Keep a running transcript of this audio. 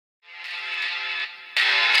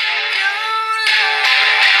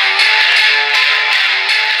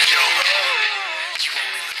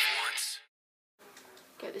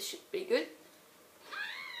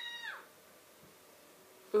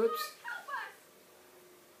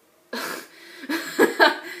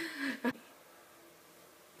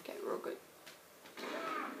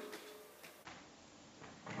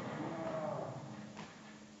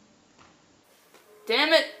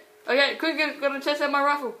Damn it! Okay, quick, gotta test out my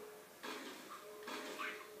rifle.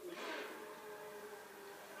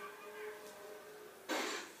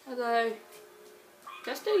 Hello.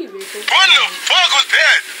 Can I steal your vehicle? What the fuck was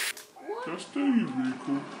that? What? Can I steal your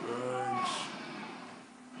vehicle? Thanks.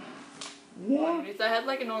 What? If they had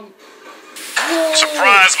like an on... Whoa!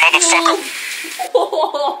 Surprise, motherfucker!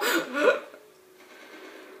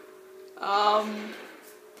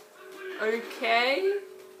 Okay.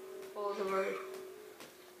 Follow the road.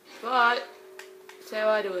 But, that's how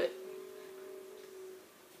I do it.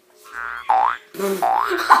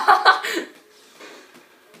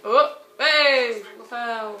 Oh, hey!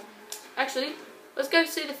 Wow. Actually, let's go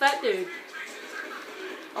see the fat dude.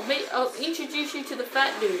 I'll introduce you to the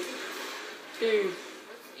fat dude.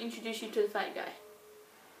 Let's introduce you to the fat guy.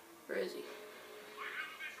 Where is he?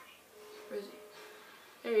 Where is he?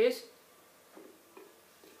 There he is.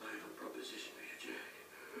 I have a proposition for you, Jack.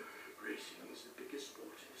 Racing is the biggest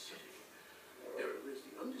sport in the city. Errol is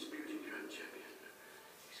the undisputed grand champion.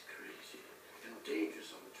 He's crazy and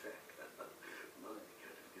dangerous on the track. My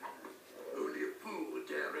kind of guy. Only a fool would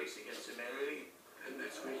dare race against him, Mary. And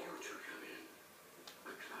that's where you two come in.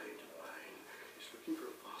 A client of mine is looking for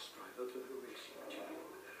a fast driver for her racing team.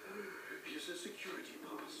 Here's a security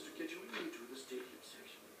pass to get you into the stadium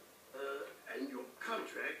section. And your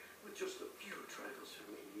contract with just a few trifles for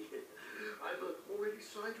me. I've already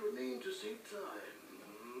signed your name to save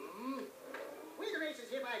time. We the Racers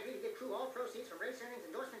hereby agree to give Crew all proceeds from race earnings,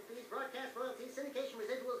 endorsement fees, broadcast royalties, syndication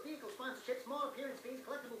residuals, vehicle sponsorships, small appearance fees,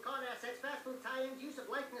 collectible card assets, fast food tie-ins, use of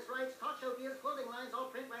likeness rights, talk show deals, clothing lines, all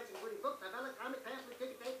print rights, including books, novella, comic, pamphlet,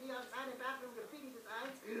 ticket tape, neon sign, and bathroom graffiti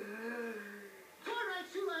designs. Tour rights,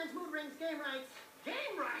 shoe lines, mood rings, game rights.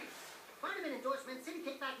 Game rights! Vitamin endorsements, city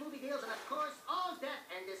kickback, movie deals, and of course, all death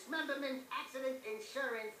and dismemberment accident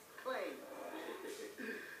insurance claims.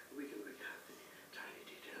 We can work out the tiny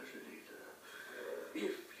details later.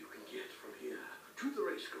 If you can get from here to the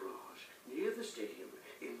race garage near the stadium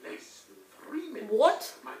in less than 3 minutes.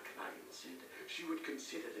 What? My client said she would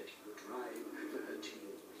consider that you would drive for her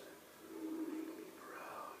team. Make me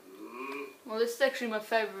proud. Well, this is actually my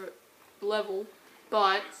favorite level,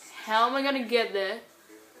 but how am I gonna get there?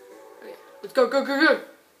 Okay, let's go, go, go, go!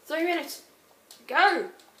 3 minutes! Go!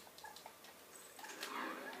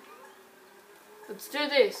 Let's do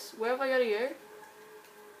this. Where have I gotta go?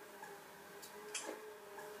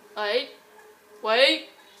 Wait.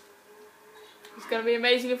 It's gonna be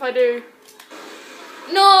amazing if I do.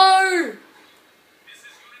 No!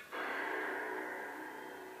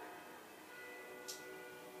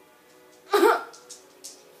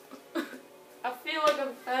 I feel like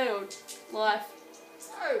I've failed life.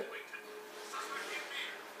 No!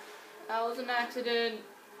 That was an accident.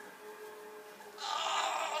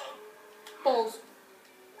 Balls.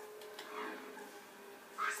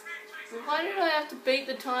 Why did I have to beat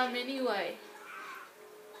the time anyway?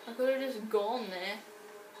 I could have just gone there.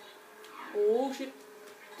 Oh shit.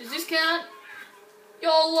 Does this count?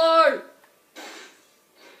 YOLO!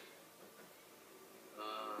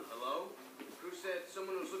 Hello? Crew said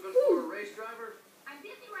someone was looking for a race driver? I'm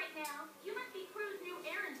busy right now. You must be Crew's new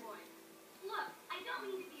errand boy. Look, I don't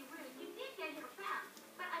mean to be rude. You did get here fast,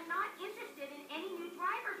 but I'm not interested in any new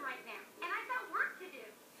drivers right now, and I've got work to do.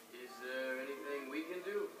 Is there anything we can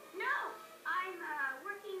do? No, I'm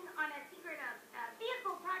working on a secret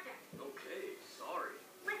vehicle project. Okay, sorry.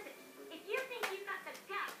 Listen, if you think you've got the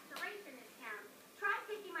guts to race in this town, try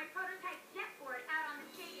taking my prototype jet board out on the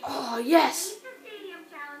stadium. Oh, yes! Meet the stadium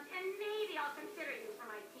challenge, and maybe I'll consider you for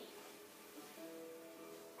my team.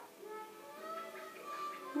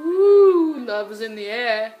 Woo! Love is in the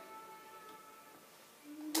air.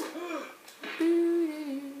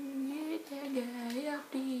 Get that guy off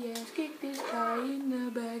the ass, kick this guy in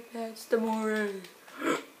the back, that's the moral.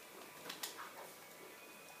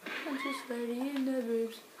 Punch this lady in the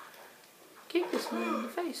boobs, kick this man in the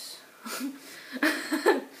face.